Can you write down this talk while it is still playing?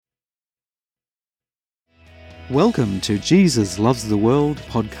Welcome to Jesus Loves the World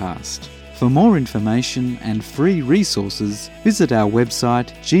podcast. For more information and free resources, visit our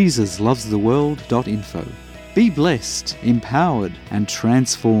website jesuslovestheworld.info. Be blessed, empowered, and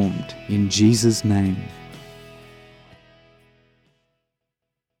transformed in Jesus' name.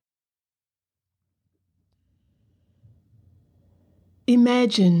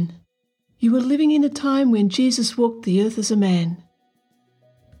 Imagine you were living in a time when Jesus walked the earth as a man.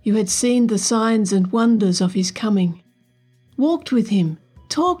 You had seen the signs and wonders of his coming, walked with him,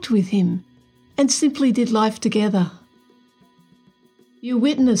 talked with him, and simply did life together. You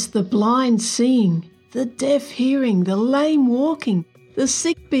witnessed the blind seeing, the deaf hearing, the lame walking, the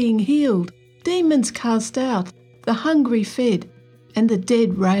sick being healed, demons cast out, the hungry fed, and the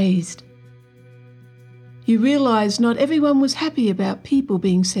dead raised. You realised not everyone was happy about people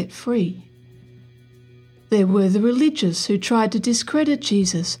being set free. There were the religious who tried to discredit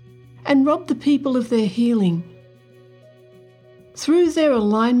Jesus and rob the people of their healing. Through their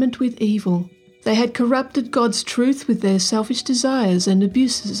alignment with evil, they had corrupted God's truth with their selfish desires and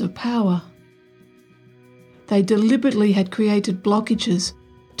abuses of power. They deliberately had created blockages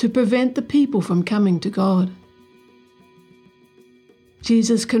to prevent the people from coming to God.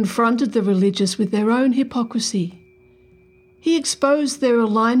 Jesus confronted the religious with their own hypocrisy. He exposed their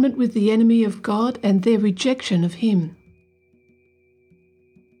alignment with the enemy of God and their rejection of him.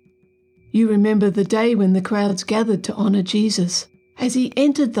 You remember the day when the crowds gathered to honour Jesus as he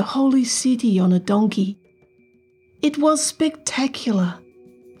entered the holy city on a donkey. It was spectacular.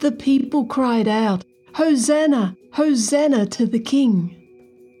 The people cried out, "Hosanna! Hosanna to the King!"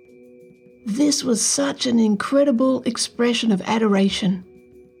 This was such an incredible expression of adoration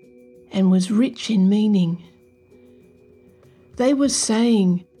and was rich in meaning. They were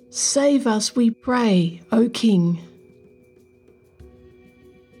saying, "Save us, we pray, O King."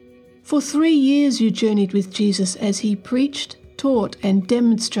 For 3 years you journeyed with Jesus as he preached, taught, and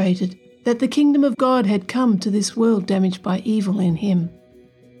demonstrated that the kingdom of God had come to this world damaged by evil in him.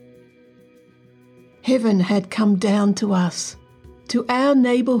 Heaven had come down to us, to our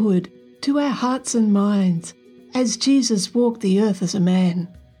neighbourhood, to our hearts and minds, as Jesus walked the earth as a man.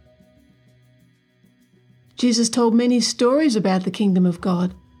 Jesus told many stories about the kingdom of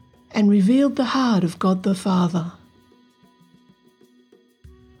God and revealed the heart of God the Father.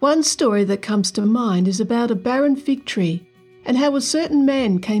 One story that comes to mind is about a barren fig tree and how a certain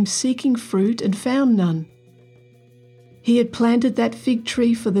man came seeking fruit and found none. He had planted that fig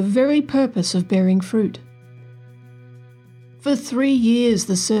tree for the very purpose of bearing fruit. For 3 years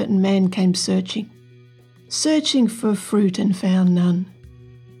the certain man came searching for fruit and found none.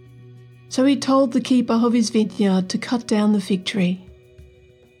 So he told the keeper of his vineyard to cut down the fig tree.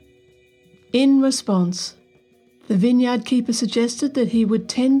 In response, the vineyard keeper suggested that he would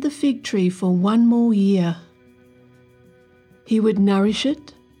tend the fig tree for 1 more year. He would nourish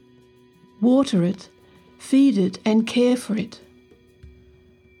it, water it, feed it, and care for it.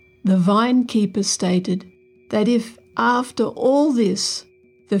 The vine keeper stated that if after all this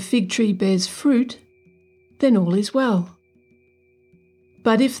the fig tree bears fruit, then all is well.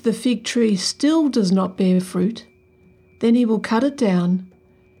 But if the fig tree still does not bear fruit, then he will cut it down,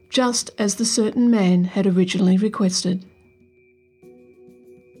 just as the certain man had originally requested.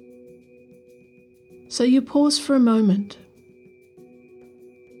 So you pause for a moment.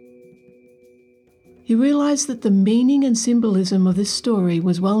 You realise that the meaning and symbolism of this story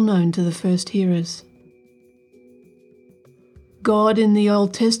was well known to the first hearers. God in the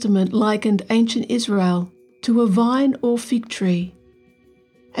Old Testament likened ancient Israel to a vine or fig tree,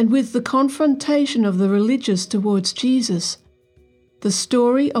 and with the confrontation of the religious towards Jesus, the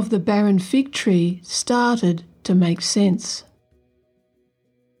story of the barren fig tree started to make sense.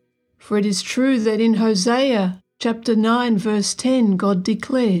 For it is true that in Hosea chapter 9 verse 10 God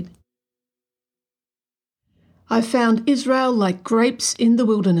declared, "I found Israel like grapes in the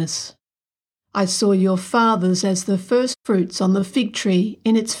wilderness. I saw your fathers as the first fruits on the fig tree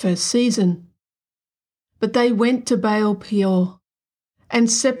in its first season. But they went to Baal Peor and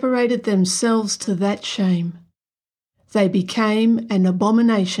separated themselves to that shame. They became an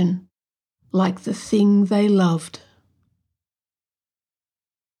abomination, like the thing they loved."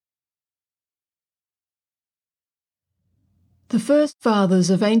 The first fathers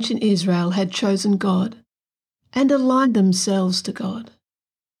of ancient Israel had chosen God and aligned themselves to God.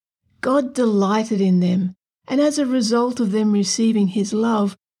 God delighted in them, and as a result of them receiving his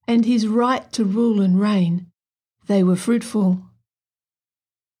love and his right to rule and reign, they were fruitful.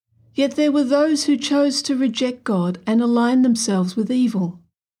 Yet there were those who chose to reject God and align themselves with evil.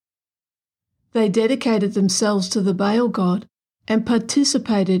 They dedicated themselves to the Baal god and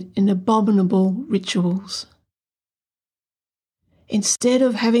participated in abominable rituals. Instead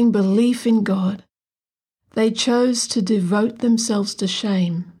of having belief in God, they chose to devote themselves to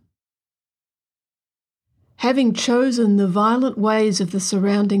shame. Having chosen the violent ways of the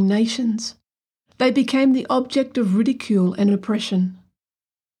surrounding nations, they became the object of ridicule and oppression.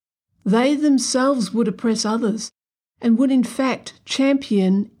 They themselves would oppress others and would in fact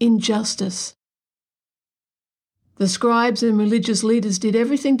champion injustice. The scribes and religious leaders did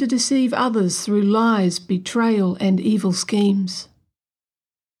everything to deceive others through lies, betrayal, and evil schemes.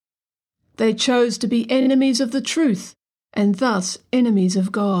 They chose to be enemies of the truth and thus enemies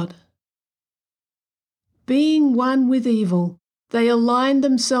of God. Being one with evil, they aligned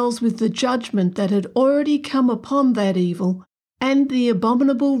themselves with the judgment that had already come upon that evil and the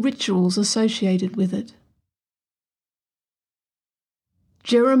abominable rituals associated with it.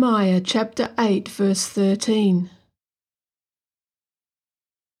 Jeremiah chapter 8 verse 13.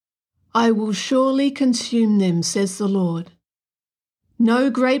 I will surely consume them, says the Lord.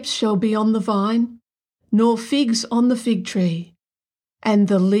 No grapes shall be on the vine, nor figs on the fig tree, and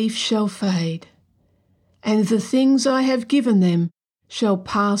the leaf shall fade, and the things I have given them shall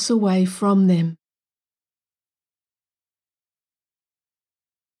pass away from them.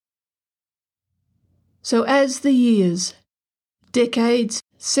 So as the years, decades,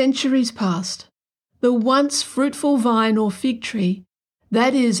 centuries passed, the once fruitful vine or fig tree,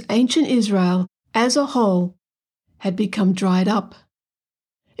 that is, ancient Israel as a whole, had become dried up.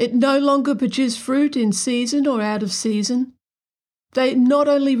 It no longer produced fruit in season or out of season. They not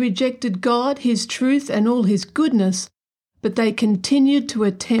only rejected God, His truth, and all His goodness, but they continued to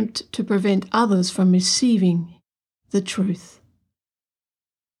attempt to prevent others from receiving the truth.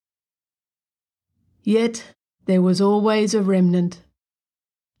 Yet there was always a remnant.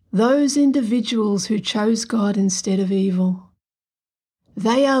 Those individuals who chose God instead of evil.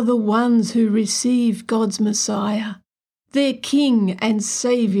 They are the ones who receive God's Messiah, their King and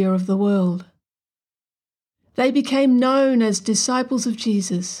Saviour of the world. They became known as disciples of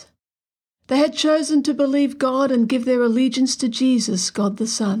Jesus. They had chosen to believe God and give their allegiance to Jesus, God the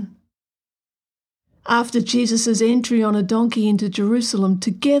Son. After Jesus' entry on a donkey into Jerusalem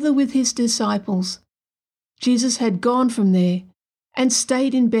together with his disciples, Jesus had gone from there and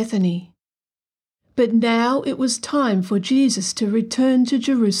stayed in Bethany. But now it was time for Jesus to return to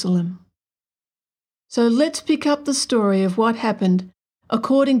Jerusalem. So let's pick up the story of what happened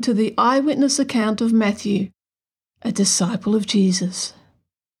according to the eyewitness account of Matthew, a disciple of Jesus.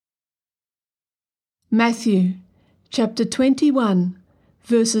 Matthew chapter 21,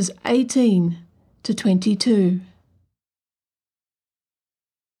 verses 18 to 22.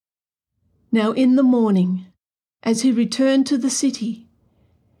 Now in the morning, as he returned to the city,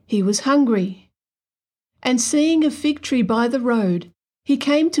 he was hungry. And seeing a fig tree by the road, he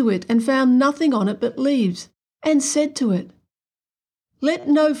came to it and found nothing on it but leaves, and said to it, Let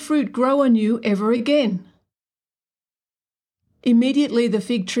no fruit grow on you ever again. Immediately the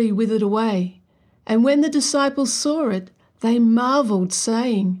fig tree withered away, and when the disciples saw it, they marvelled,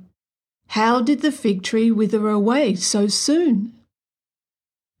 saying, How did the fig tree wither away so soon?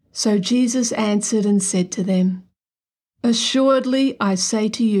 So Jesus answered and said to them, Assuredly I say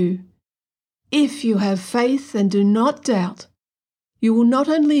to you, if you have faith and do not doubt, you will not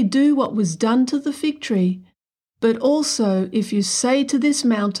only do what was done to the fig tree, but also if you say to this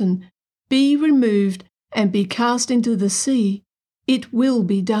mountain, Be removed and be cast into the sea, it will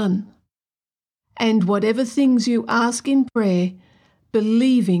be done. And whatever things you ask in prayer,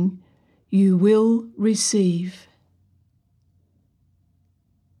 believing, you will receive.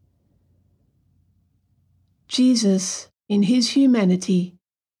 Jesus, in his humanity,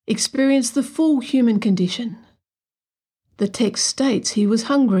 experienced the full human condition. The text states he was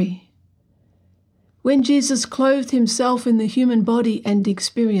hungry. When Jesus clothed himself in the human body and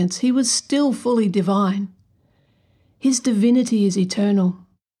experience, he was still fully divine. His divinity is eternal.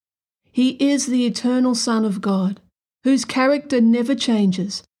 He is the eternal Son of God, whose character never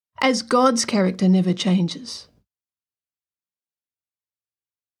changes, as God's character never changes.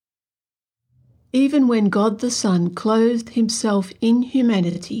 Even when God the Son clothed himself in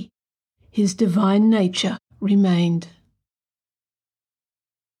humanity, his divine nature remained.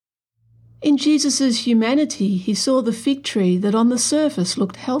 In Jesus' humanity, he saw the fig tree that on the surface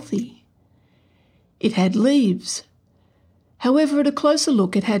looked healthy. It had leaves. However, at a closer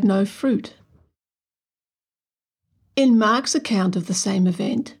look, it had no fruit. In Mark's account of the same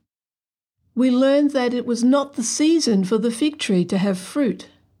event, we learn that it was not the season for the fig tree to have fruit.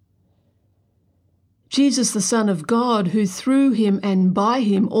 Jesus, the Son of God, who through him and by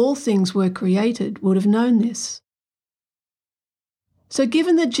him all things were created, would have known this. So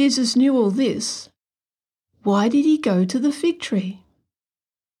given that Jesus knew all this, Why did he go to the fig tree?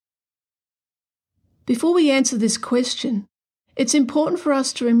 Before we answer this question, it's important for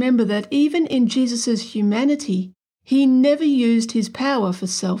us to remember that even in Jesus' humanity, he never used his power for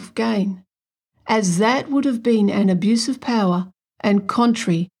self-gain, as that would have been an abuse of power and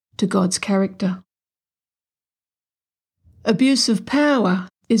contrary to God's character. Abuse of power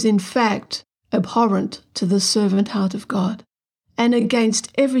is in fact abhorrent to the servant heart of God and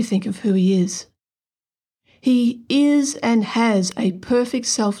against everything of who he is. He is and has a perfect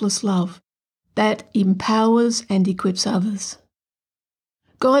selfless love that empowers and equips others.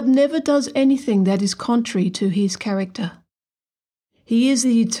 God never does anything that is contrary to his character. He is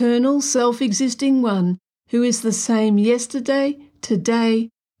the eternal, self-existing one who is the same yesterday, today,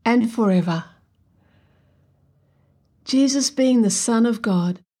 and forever. Jesus, being the Son of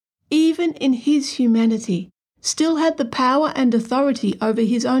God, even in his humanity, still had the power and authority over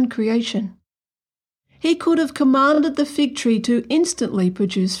his own creation. He could have commanded the fig tree to instantly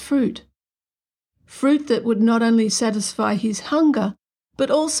produce fruit that would not only satisfy his hunger,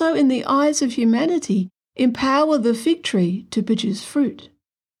 but also in the eyes of humanity, empower the fig tree to produce fruit.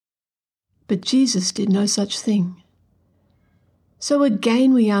 But Jesus did no such thing. So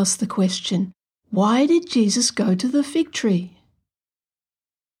again we ask the question, why did Jesus go to the fig tree?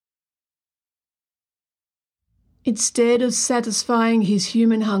 Instead of satisfying his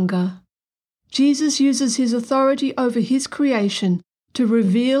human hunger, Jesus uses his authority over his creation to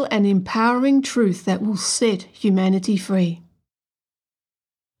reveal an empowering truth that will set humanity free.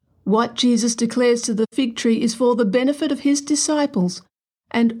 What Jesus declares to the fig tree is for the benefit of his disciples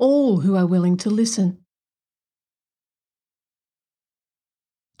and all who are willing to listen.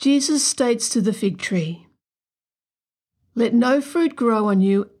 Jesus states to the fig tree, "Let no fruit grow on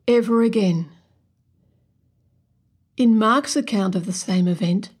you ever again." In Mark's account of the same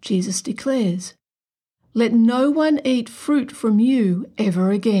event, Jesus declares, "Let no one eat fruit from you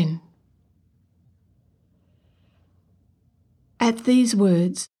ever again." At these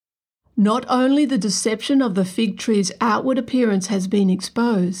words, not only the deception of the fig tree's outward appearance has been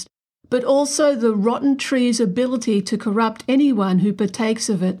exposed, but also the rotten tree's ability to corrupt anyone who partakes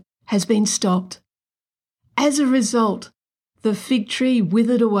of it has been stopped. As a result, the fig tree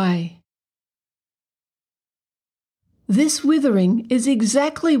withered away. This withering is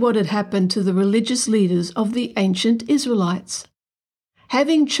exactly what had happened to the religious leaders of the ancient Israelites.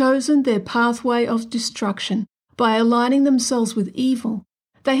 Having chosen their pathway of destruction by aligning themselves with evil,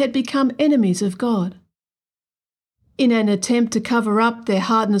 they had become enemies of God. In an attempt to cover up their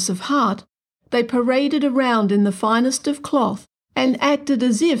hardness of heart, they paraded around in the finest of cloth and acted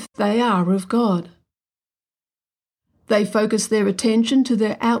as if they are of God. They focused their attention to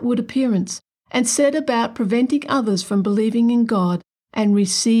their outward appearance and set about preventing others from believing in God and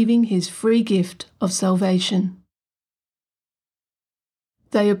receiving his free gift of salvation.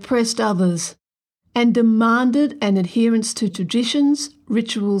 They oppressed others and demanded an adherence to traditions,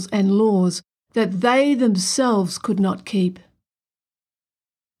 rituals, and laws that they themselves could not keep.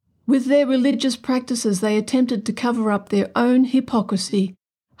 With their religious practices, they attempted to cover up their own hypocrisy,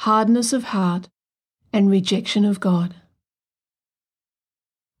 hardness of heart, and rejection of God.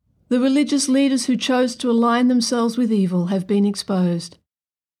 The religious leaders who chose to align themselves with evil have been exposed,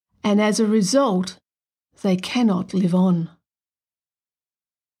 and as a result, they cannot live on.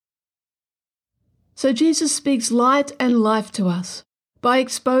 So Jesus speaks light and life to us by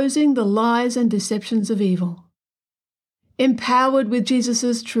exposing the lies and deceptions of evil. Empowered with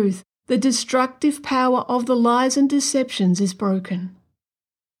Jesus' truth, the destructive power of the lies and deceptions is broken.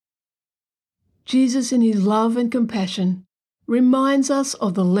 Jesus, in his love and compassion, reminds us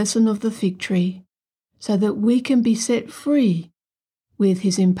of the lesson of the fig tree so that we can be set free with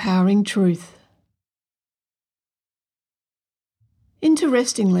his empowering truth.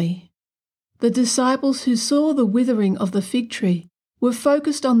 Interestingly, the disciples who saw the withering of the fig tree were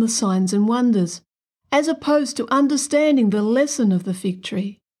focused on the signs and wonders, as opposed to understanding the lesson of the fig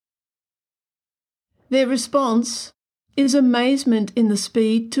tree. Their response is amazement in the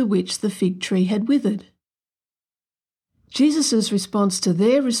speed to which the fig tree had withered. Jesus' response to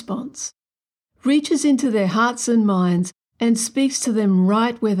their response reaches into their hearts and minds and speaks to them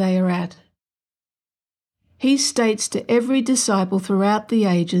right where they are at. He states to every disciple throughout the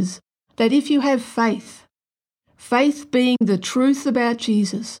ages that if you have faith, faith being the truth about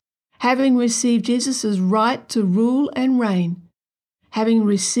Jesus, having received Jesus' right to rule and reign, having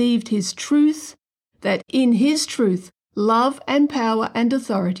received his truth, that in his truth, love and power and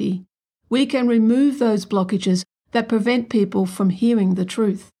authority, we can remove those blockages that prevent people from hearing the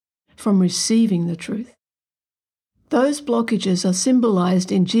truth, from receiving the truth. Those blockages are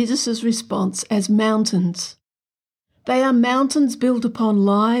symbolized in Jesus' response as mountains. They are mountains built upon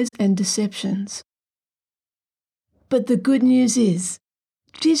lies and deceptions. But the good news is,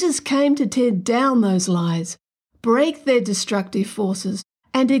 Jesus came to tear down those lies, break their destructive forces,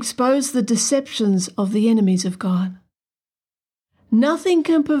 and expose the deceptions of the enemies of God. Nothing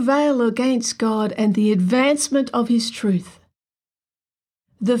can prevail against God and the advancement of His truth.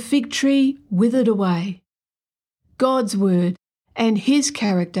 The fig tree withered away. God's word and His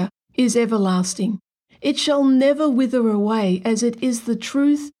character is everlasting. It shall never wither away, as it is the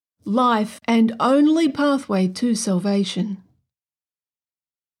truth, life, and only pathway to salvation.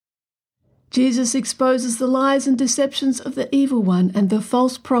 Jesus exposes the lies and deceptions of the evil one and the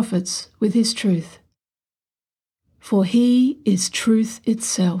false prophets with His truth. For He is truth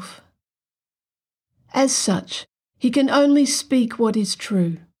itself. As such, He can only speak what is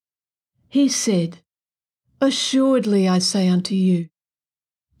true. He said, "Assuredly I say unto you,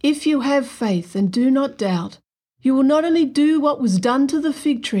 if you have faith and do not doubt, you will not only do what was done to the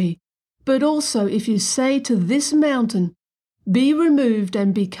fig tree, but also if you say to this mountain, be removed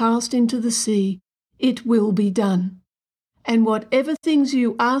and be cast into the sea, it will be done. And whatever things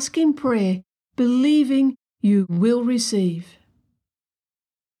you ask in prayer, believing, you will receive."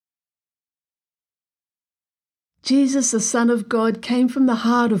 Jesus, the Son of God, came from the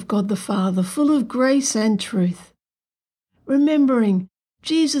heart of God the Father, full of grace and truth. Remembering,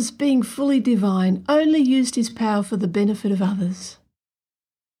 Jesus, being fully divine, only used His power for the benefit of others.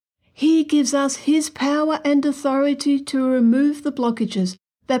 He gives us His power and authority to remove the blockages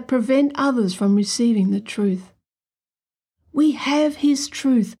that prevent others from receiving the truth. We have His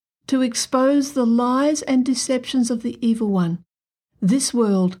truth to expose the lies and deceptions of the evil one, this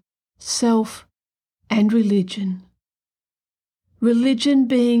world, self, and religion. Religion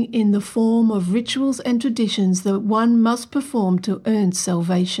being in the form of rituals and traditions that one must perform to earn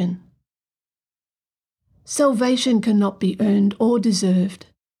salvation. Salvation cannot be earned or deserved.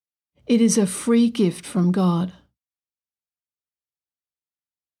 It is a free gift from God.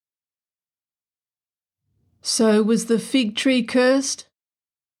 So was the fig tree cursed?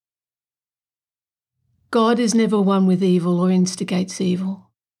 God is never one with evil or instigates evil.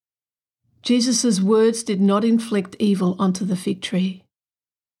 Jesus' words did not inflict evil onto the fig tree.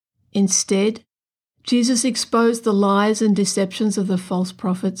 Instead, Jesus exposed the lies and deceptions of the false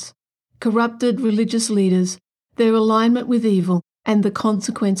prophets, corrupted religious leaders, their alignment with evil, and the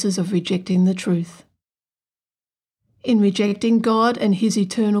consequences of rejecting the truth. In rejecting God and His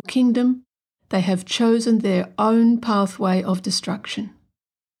eternal kingdom, they have chosen their own pathway of destruction.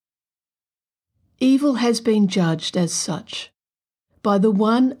 Evil has been judged as such by the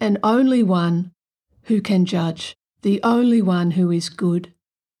one and only one who can judge, the only one who is good,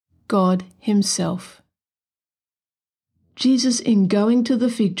 God Himself. Jesus, in going to the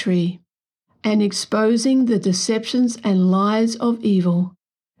fig tree and exposing the deceptions and lies of evil,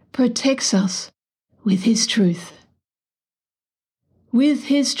 protects us with His truth. With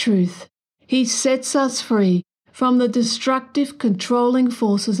His truth, He sets us free from the destructive, controlling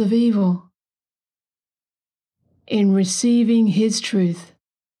forces of evil. In receiving His truth,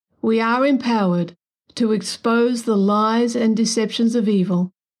 we are empowered to expose the lies and deceptions of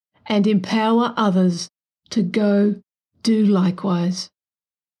evil and empower others to go do likewise.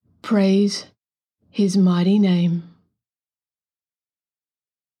 Praise His mighty name.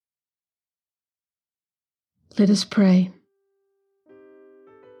 Let us pray.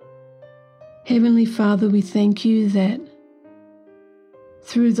 Heavenly Father, we thank You that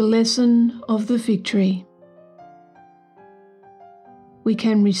through the lesson of the fig tree, we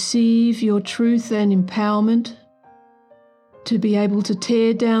can receive Your truth and empowerment to be able to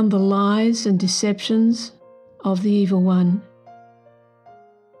tear down the lies and deceptions of the evil one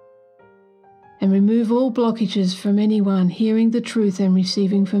and remove all blockages from anyone hearing the truth and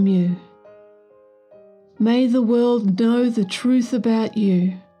receiving from You. May the world know the truth about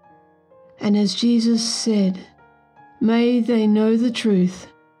You, and as Jesus said, may they know the truth,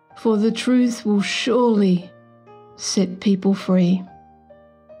 for the truth will surely set people free.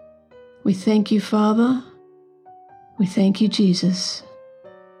 We thank You, Father. We thank You, Jesus.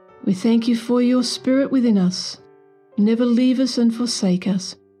 We thank You for Your Spirit within us. Never leave us and forsake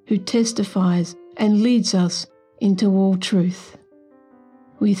us, who testifies and leads us into all truth.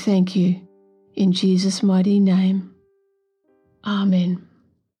 We thank You in Jesus' mighty name. Amen.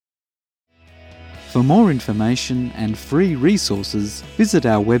 For more information and free resources, visit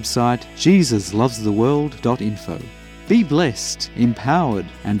our website jesuslovestheworld.info. Be blessed, empowered,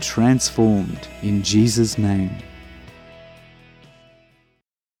 and transformed in Jesus' name.